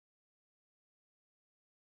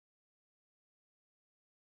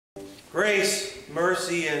Grace,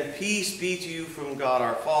 mercy, and peace be to you from God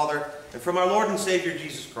our Father and from our Lord and Savior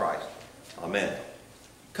Jesus Christ. Amen.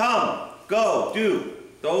 Come, go, do.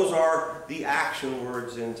 Those are the action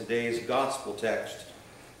words in today's gospel text.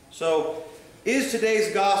 So, is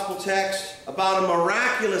today's gospel text about a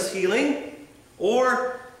miraculous healing,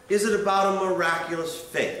 or is it about a miraculous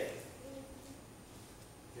faith?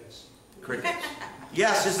 Yes. Crickets.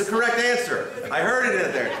 Yes is the correct answer. I heard it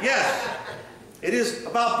in there. Yes. It is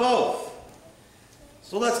about both.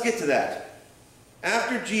 So let's get to that.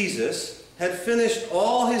 After Jesus had finished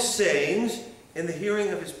all his sayings in the hearing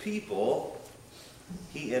of his people,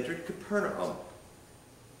 he entered Capernaum.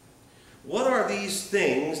 What are these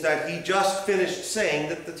things that he just finished saying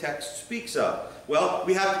that the text speaks of? Well,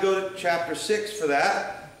 we have to go to chapter 6 for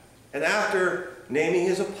that. And after naming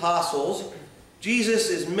his apostles, Jesus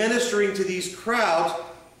is ministering to these crowds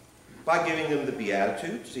by giving them the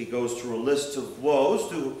Beatitudes. He goes through a list of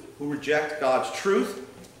woes who reject God's truth.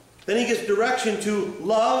 Then he gives direction to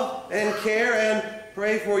love and care and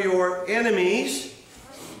pray for your enemies,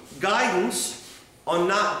 guidance on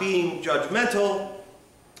not being judgmental,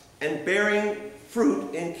 and bearing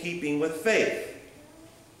fruit in keeping with faith.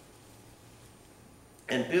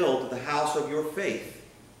 And build the house of your faith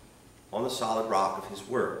on the solid rock of his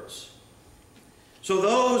words. So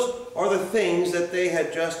those are the things that they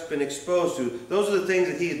had just been exposed to. Those are the things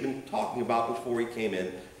that he had been talking about before he came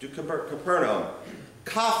in to Capernaum.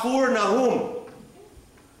 Kafur Nahum,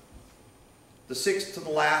 the sixth to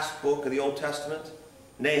the last book of the Old Testament.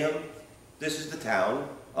 Nahum, this is the town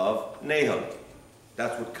of Nahum.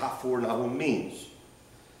 That's what Kafur Nahum means.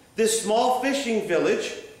 This small fishing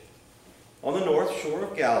village on the north shore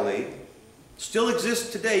of Galilee still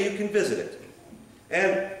exists today. You can visit it.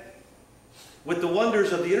 And with the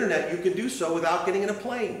wonders of the internet, you can do so without getting in a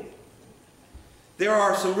plane. There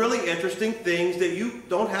are some really interesting things that you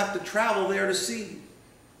don't have to travel there to see.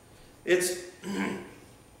 It's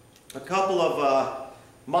a couple of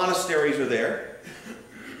monasteries are there,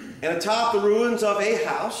 and atop the ruins of a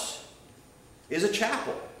house is a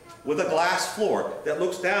chapel with a glass floor that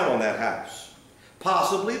looks down on that house.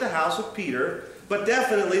 Possibly the house of Peter, but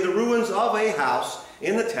definitely the ruins of a house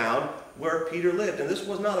in the town where Peter lived. And this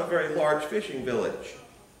was not a very large fishing village.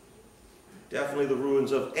 Definitely the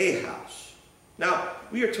ruins of a house. Now,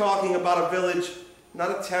 we are talking about a village,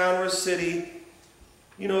 not a town or a city.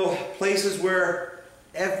 You know, places where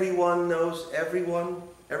everyone knows everyone.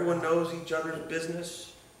 Everyone knows each other's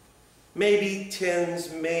business. Maybe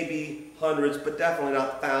tens, maybe hundreds, but definitely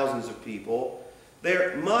not thousands of people.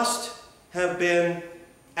 There must have been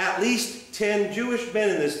at least 10 Jewish men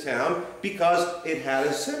in this town because it had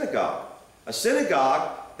a synagogue. A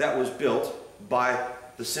synagogue that was built by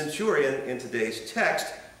the centurion in today's text,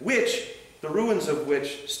 the ruins of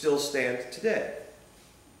which still stand today.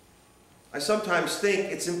 I sometimes think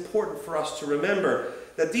it's important for us to remember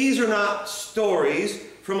that these are not stories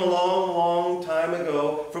from a long, long time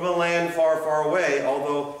ago, from a land far, far away,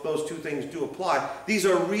 although those two things do apply. These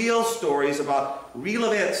are real stories about real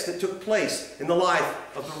events that took place in the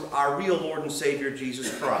life of our real Lord and Savior,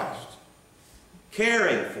 Jesus Christ.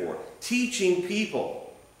 Caring for, teaching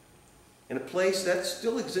people in a place that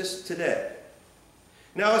still exists today.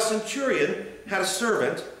 Now, a centurion had a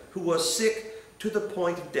servant who was sick to the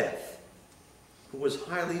point of death, who was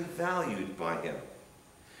highly valued by him.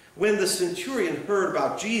 When the centurion heard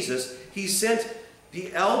about Jesus, he sent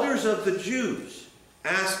the elders of the Jews,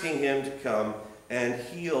 asking him to come and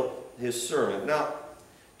heal his servant. Now,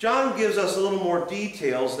 John gives us a little more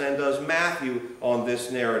details than does Matthew on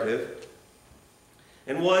this narrative.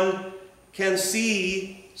 And one can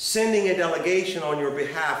see sending a delegation on your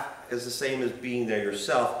behalf as the same as being there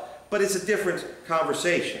yourself, but it's a different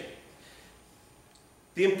conversation.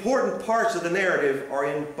 The important parts of the narrative are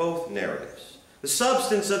in both narratives. The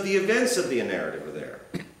substance of the events of the narrative are there.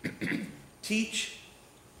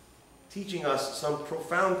 Teaching us some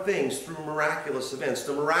profound things through miraculous events.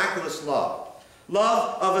 The miraculous love.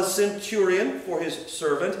 Love of a centurion for his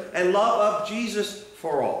servant, and love of Jesus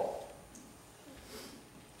for all.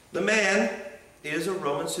 The man is a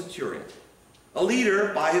Roman centurion, a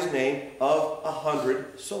leader by his name of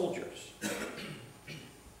 100 soldiers.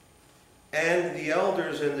 And the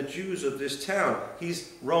elders and the Jews of this town,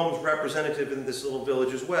 he's Rome's representative in this little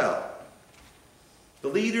village as well. The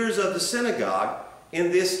leaders of the synagogue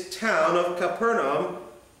in this town of Capernaum,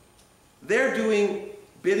 they're doing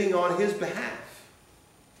bidding on his behalf.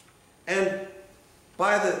 And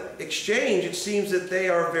by the exchange, it seems that they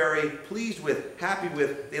are very pleased with, happy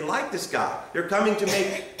with, they like this guy. They're coming to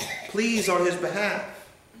make pleas on his behalf.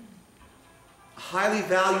 highly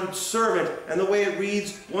valued servant. And the way it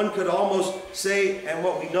reads, one could almost say, and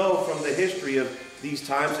what we know from the history of these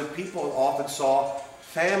times, that people often saw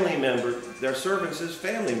family members, their servants as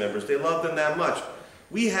family members. They loved them that much.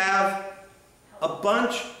 We have a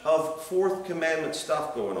bunch of fourth commandment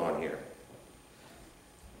stuff going on here.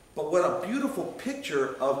 But what a beautiful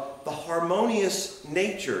picture of the harmonious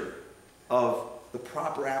nature of the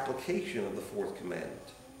proper application of the fourth commandment.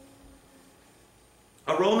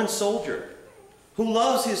 A Roman soldier who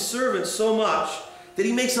loves his servant so much that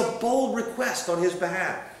he makes a bold request on his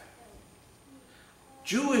behalf.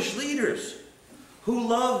 Jewish leaders who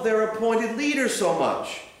love their appointed leader so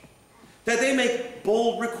much that they make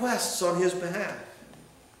bold requests on his behalf.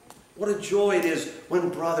 What a joy it is when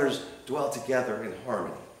brothers dwell together in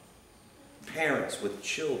harmony. Parents with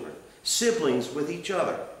children, siblings with each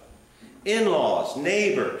other, in-laws,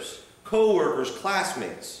 neighbors, co-workers,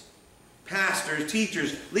 classmates, pastors,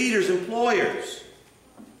 teachers, leaders, employers.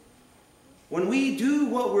 When we do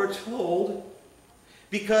what we're told,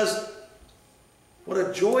 because what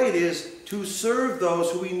a joy it is to serve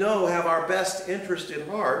those who we know have our best interest at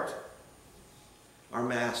heart, our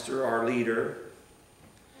master, our leader.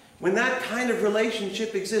 When that kind of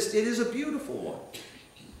relationship exists, it is a beautiful one.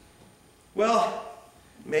 Well,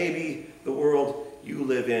 maybe the world you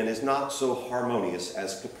live in is not so harmonious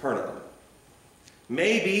as Capernaum.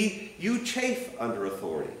 Maybe you chafe under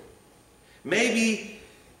authority. Maybe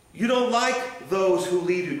you don't like those who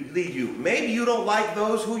lead you. Maybe you don't like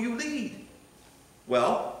those who you lead.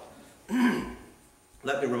 Well,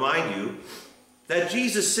 let me remind you that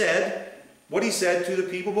Jesus said what he said to the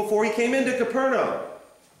people before he came into Capernaum.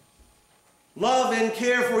 Love and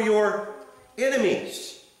care for your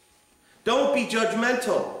enemies. Don't be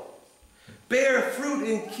judgmental. Bear fruit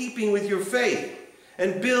in keeping with your faith,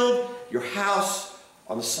 and build your house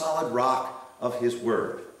on the solid rock of his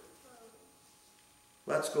word.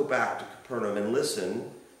 Let's go back to Capernaum and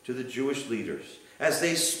listen to the Jewish leaders as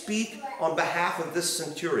they speak on behalf of this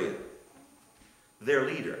centurion, their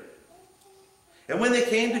leader. And when they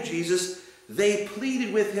came to Jesus, they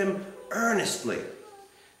pleaded with him earnestly.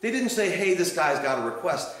 They didn't say, hey, this guy's got a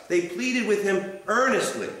request. They pleaded with him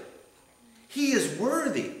earnestly. He is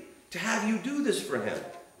worthy to have you do this for him.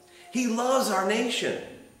 He loves our nation.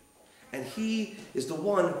 And he is the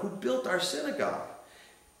one who built our synagogue.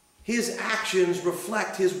 His actions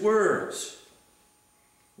reflect his words.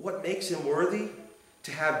 What makes him worthy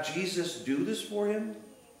to have Jesus do this for him?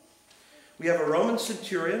 We have a Roman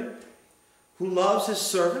centurion who loves his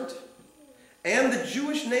servant and the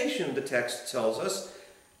Jewish nation, the text tells us.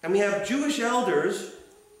 And we have Jewish elders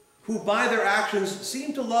who by their actions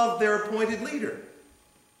seem to love their appointed leader.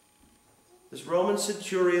 This Roman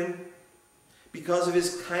centurion, because of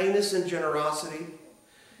his kindness and generosity,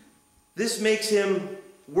 this makes him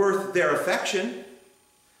worth their affection,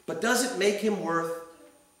 but does it make him worth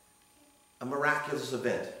a miraculous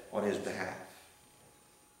event on his behalf?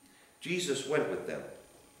 Jesus went with them.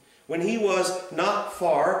 When he was not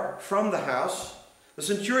far from the house, the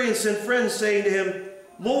centurion sent friends saying to him,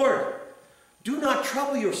 Lord, do not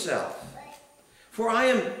trouble yourself, for I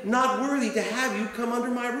am not worthy to have you come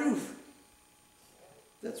under my roof.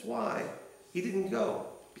 That's why he didn't go,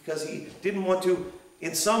 because he didn't want to,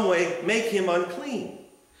 in some way, make him unclean.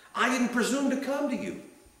 I didn't presume to come to you.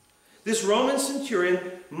 This Roman centurion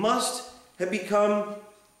must have become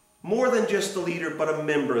more than just a leader, but a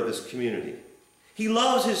member of this community. He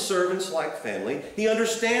loves his servants like family. He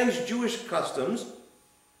understands Jewish customs.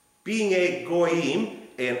 Being a goyim,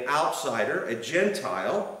 an outsider, a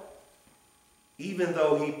Gentile, even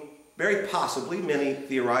though he very possibly, many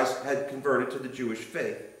theorize, had converted to the Jewish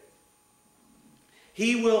faith.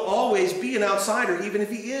 He will always be an outsider, even if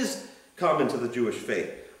he is come into the Jewish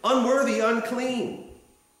faith. Unworthy, unclean.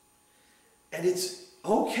 And it's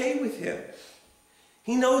okay with him.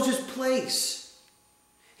 He knows his place.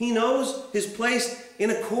 He knows his place in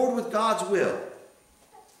accord with God's will.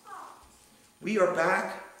 We are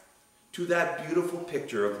back to that beautiful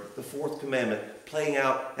picture of the fourth commandment playing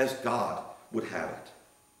out as God would have it.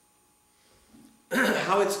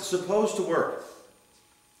 How it's supposed to work.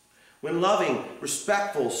 When loving,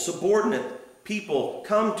 respectful, subordinate people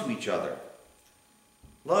come to each other.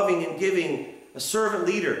 Loving and giving a servant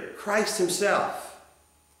leader, Christ himself,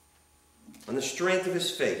 on the strength of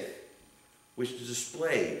his faith, which is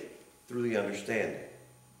displayed through the understanding.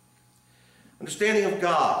 Understanding of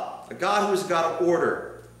God, a God who is a God of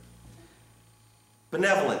order,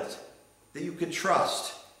 benevolent, that you can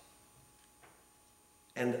trust.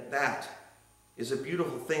 And that is a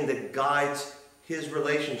beautiful thing that guides his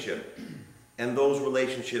relationship and those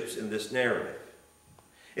relationships in this narrative.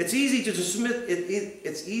 It's easy to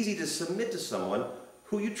submit to someone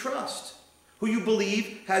who you trust, who you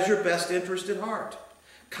believe has your best interest at heart.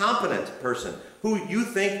 Competent person who you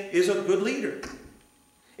think is a good leader.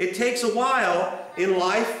 It takes a while in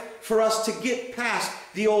life for us to get past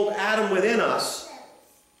the old Adam within us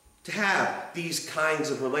to have these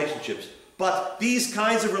kinds of relationships. But these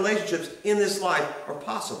kinds of relationships in this life are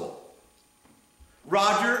possible.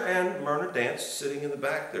 Roger and Myrna Dance, sitting in the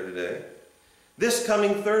back there today, this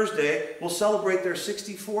coming Thursday will celebrate their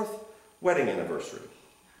 64th wedding anniversary.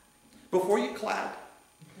 Before you clap,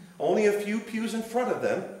 only a few pews in front of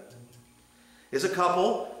them is a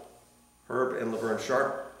couple, Herb and Laverne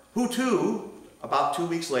Sharp, who too, about 2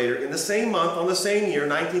 weeks later, in the same month, on the same year,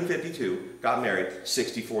 1952, got married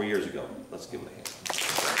 64 years ago. Let's give them a hand.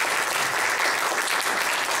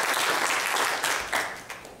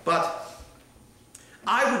 But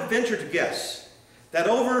I would venture to guess that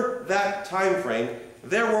over that time frame,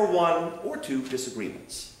 there were one or two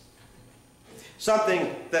disagreements.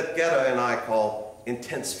 Something that Geta and I call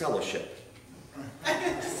intense fellowship.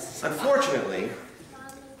 Unfortunately,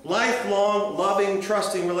 lifelong, loving,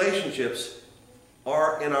 trusting relationships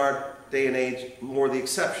are, in our day and age, more the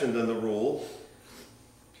exception than the rule.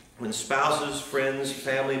 When spouses, friends,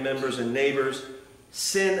 family members, and neighbors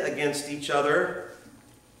sin against each other,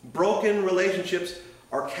 broken relationships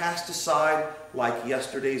are cast aside like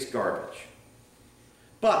yesterday's garbage.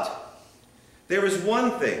 But there is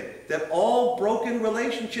one thing that all broken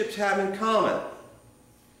relationships have in common.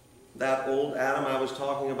 That old Adam I was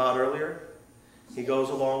talking about earlier, he goes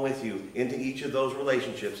along with you into each of those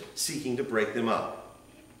relationships, seeking to break them up.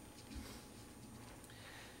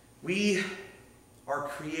 We are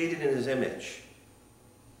created in his image.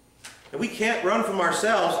 And we can't run from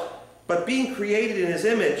ourselves, but being created in his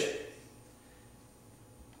image,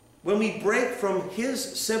 when we break from his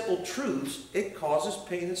simple truths, it causes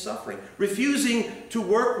pain and suffering. Refusing to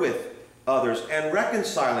work with others and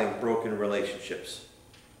reconciling broken relationships.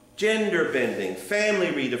 Gender bending, family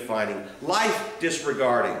redefining, life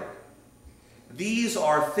disregarding. These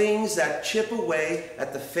are things that chip away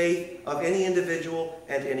at the faith of any individual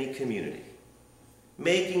and any community,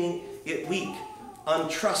 making it weak,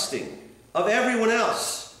 untrusting of everyone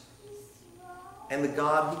else and the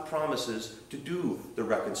God who promises to do the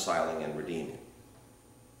reconciling and redeeming.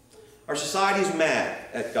 Our society is mad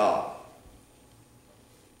at God,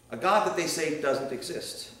 a God that they say doesn't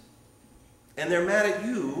exist. And they're mad at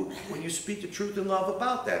you when you speak the truth and love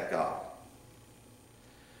about that God.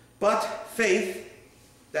 But faith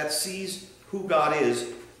that sees who God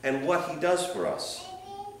is and what he does for us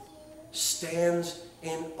stands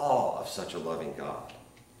in awe of such a loving God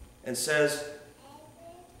and says,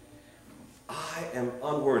 I am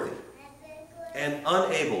unworthy and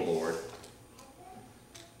unable, Lord,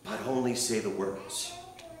 but only say the words,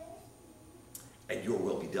 and your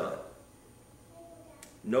will be done.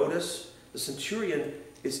 Notice the centurion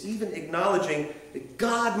is even acknowledging that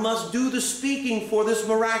God must do the speaking for this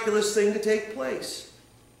miraculous thing to take place.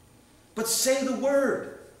 But say the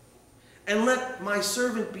word, and let my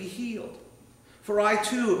servant be healed. For I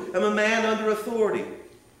too am a man under authority,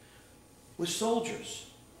 with soldiers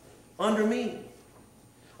under me.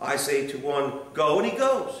 I say to one, go, and he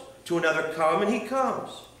goes. To another, come, and he comes.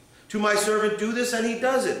 To my servant, do this, and he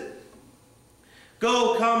does it.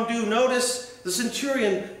 Go, come, do. Notice the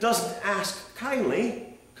centurion doesn't ask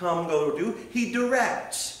kindly, come, go, do. He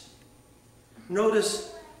directs.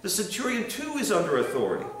 Notice the centurion too is under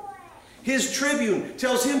authority. His tribune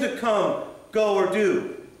tells him to come, go, or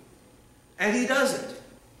do. And he doesn't.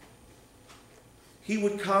 He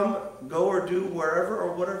would come, go, or do wherever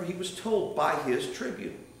or whatever he was told by his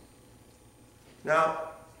tribune. Now,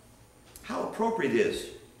 how appropriate it is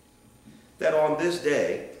that on this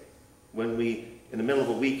day, when we, in the middle of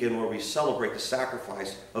a weekend where we celebrate the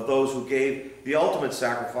sacrifice of those who gave the ultimate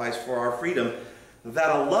sacrifice for our freedom,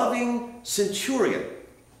 that a loving centurion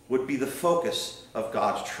would be the focus of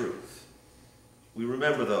God's truth. We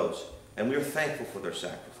remember those, and we are thankful for their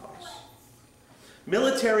sacrifice.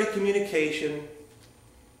 Military communication,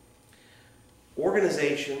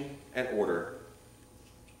 organization, and order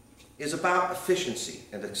is about efficiency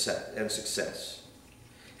and success.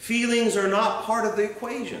 Feelings are not part of the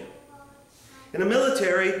equation. In the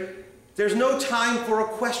military, there's no time for a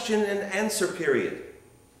question and answer period.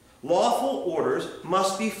 Lawful orders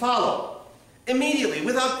must be followed immediately,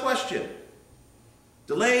 without question.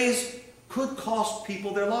 Delays could cost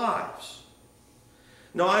people their lives.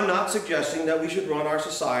 No, I'm not suggesting that we should run our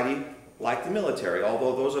society like the military,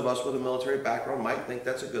 although those of us with a military background might think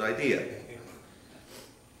that's a good idea.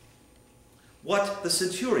 What the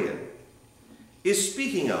centurion is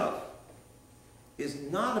speaking of is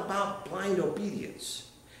not about blind obedience.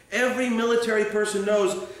 Every military person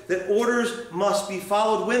knows that orders must be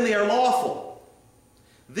followed when they are lawful.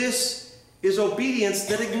 This is obedience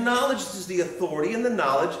that acknowledges the authority and the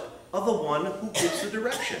knowledge of the one who gives the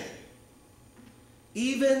direction.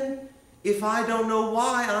 Even if I don't know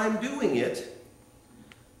why I'm doing it,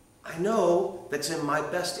 I know that's in my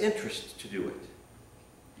best interest to do it.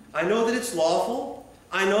 I know that it's lawful.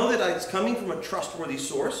 I know that it's coming from a trustworthy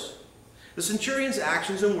source. The centurion's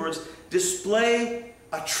actions and words display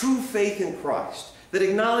a true faith in Christ that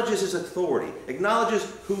acknowledges his authority, acknowledges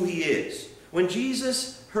who he is. When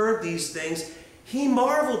Jesus heard these things, he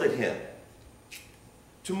marveled at him.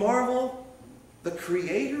 To marvel, the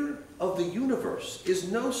creator of the universe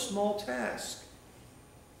is no small task.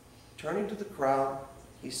 Turning to the crowd,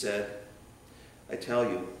 he said, I tell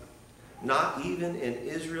you, not even in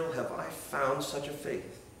Israel have I found such a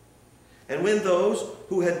faith. And when those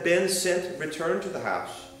who had been sent returned to the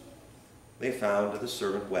house, they found the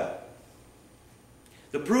servant well.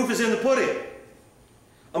 The proof is in the pudding.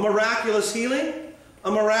 A miraculous healing,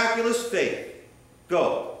 a miraculous faith.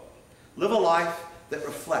 Go, live a life that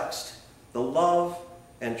reflects the love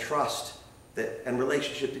and trust and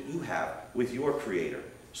relationship that you have with your Creator,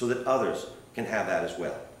 so that others can have that as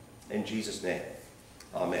well. In Jesus' name,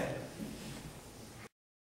 amen.